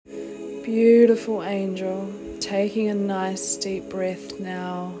Beautiful angel, taking a nice deep breath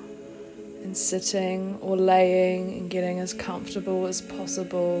now and sitting or laying and getting as comfortable as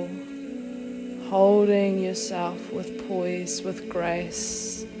possible, holding yourself with poise, with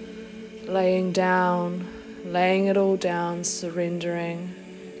grace, laying down, laying it all down, surrendering,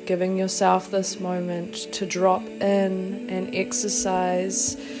 giving yourself this moment to drop in and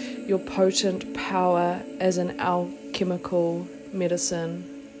exercise your potent power as an alchemical medicine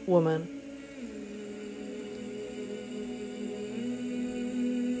woman.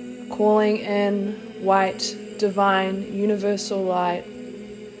 Calling in white, divine, universal light,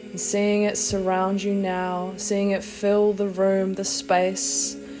 and seeing it surround you now, seeing it fill the room, the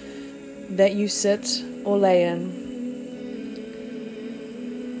space that you sit or lay in.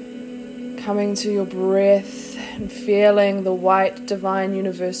 Coming to your breath and feeling the white, divine,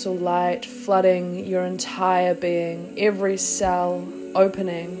 universal light flooding your entire being, every cell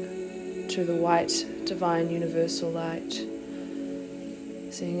opening to the white, divine, universal light.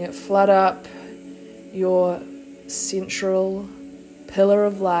 Seeing it flood up your central pillar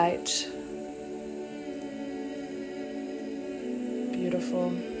of light. Beautiful.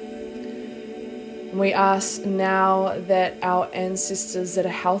 And we ask now that our ancestors that are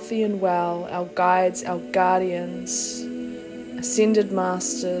healthy and well, our guides, our guardians, ascended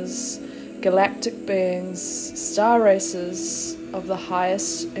masters, galactic beings, star races of the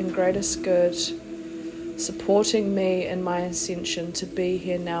highest and greatest good, supporting me in my ascension to be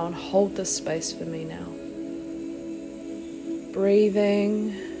here now and hold this space for me now.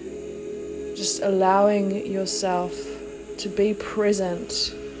 Breathing, just allowing yourself to be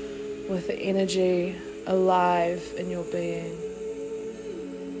present with the energy alive in your being.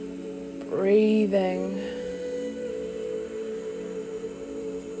 Breathing,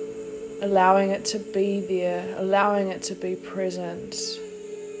 allowing it to be there, allowing it to be present.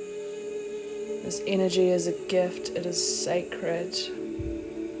 This energy is a gift, it is sacred,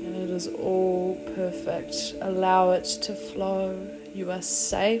 and it is all perfect. Allow it to flow. You are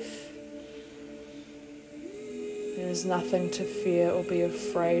safe. There is nothing to fear or be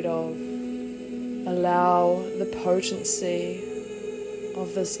afraid of. Allow the potency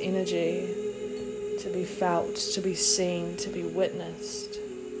of this energy to be felt, to be seen, to be witnessed.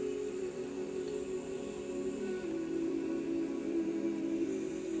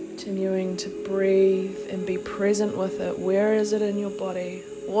 Continuing to breathe and be present with it. Where is it in your body?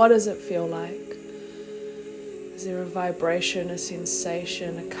 What does it feel like? Is there a vibration, a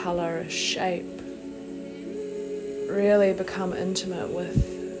sensation, a color, a shape? Really become intimate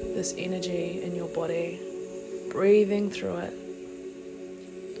with this energy in your body. Breathing through it.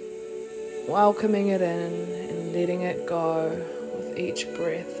 Welcoming it in and letting it go with each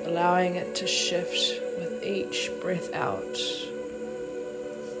breath. Allowing it to shift with each breath out.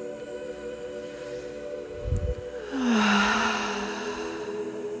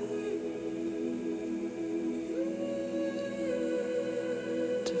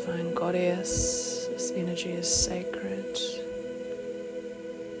 Divine Goddess, this energy is sacred.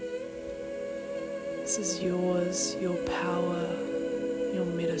 This is yours, your power, your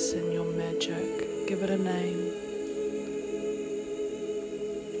medicine, your magic. Give it a name.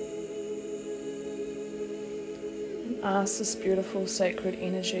 And ask this beautiful sacred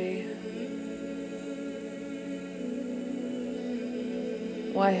energy,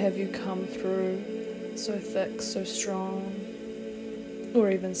 why have you come through so thick, so strong, or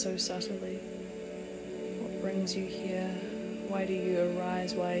even so subtly? What brings you here? Why do you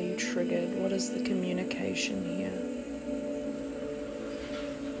arise? Why are you triggered? What is the communication here?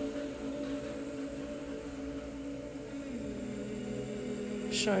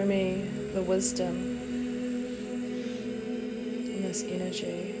 Show me the wisdom in this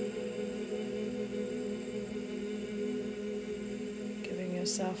energy. Giving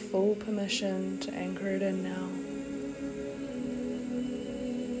yourself full permission to anchor it in now.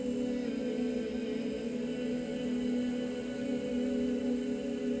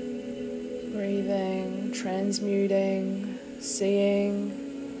 Breathing, transmuting, seeing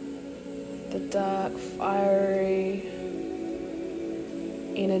the dark, fiery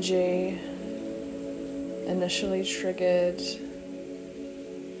energy initially triggered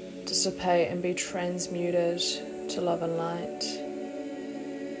dissipate and be transmuted to love and light.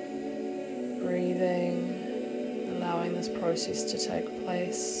 Breathing, allowing this process to take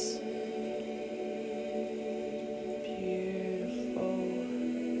place. Beautiful.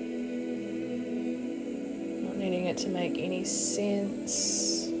 Not needing it to make any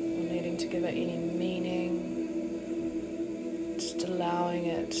sense, not needing to give it any meaning. Just allowing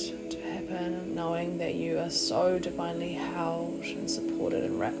it to happen, knowing that you are so divinely held and supported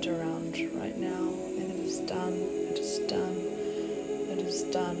and wrapped around right now. And it is done, it is done, it is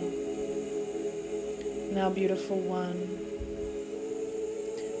done. Now, beautiful one,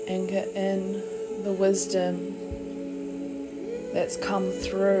 anchor in the wisdom that's come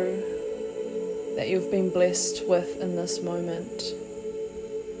through, that you've been blessed with in this moment.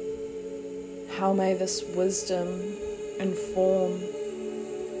 How may this wisdom inform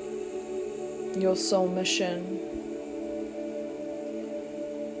your soul mission?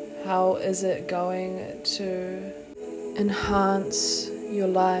 How is it going to enhance your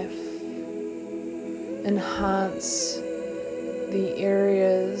life, enhance the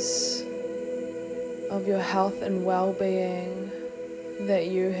areas of your health and well-being that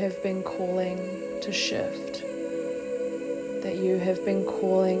you have been calling to shift, that you have been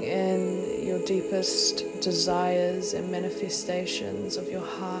calling in your deepest desires and manifestations of your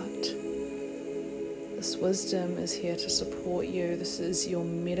heart? This wisdom is here to support you. This is your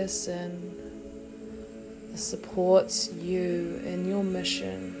medicine. This supports you in your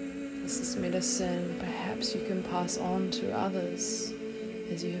mission. This is medicine perhaps you can pass on to others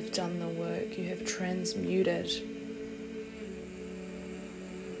as you have done the work, you have transmuted.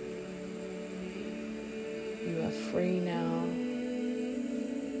 You are free now,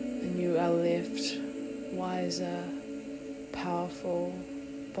 and you are left wiser, powerful,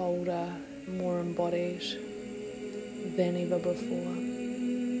 bolder, more embodied than ever before.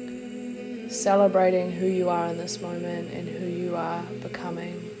 Celebrating who you are in this moment and who you are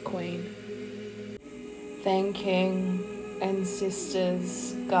becoming, Queen. Thanking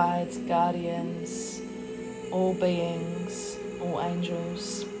ancestors, guides, guardians, all beings, all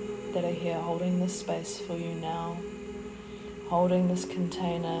angels that are here holding this space for you now, holding this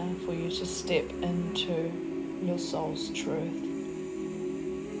container for you to step into your soul's truth.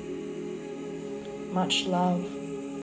 Much love.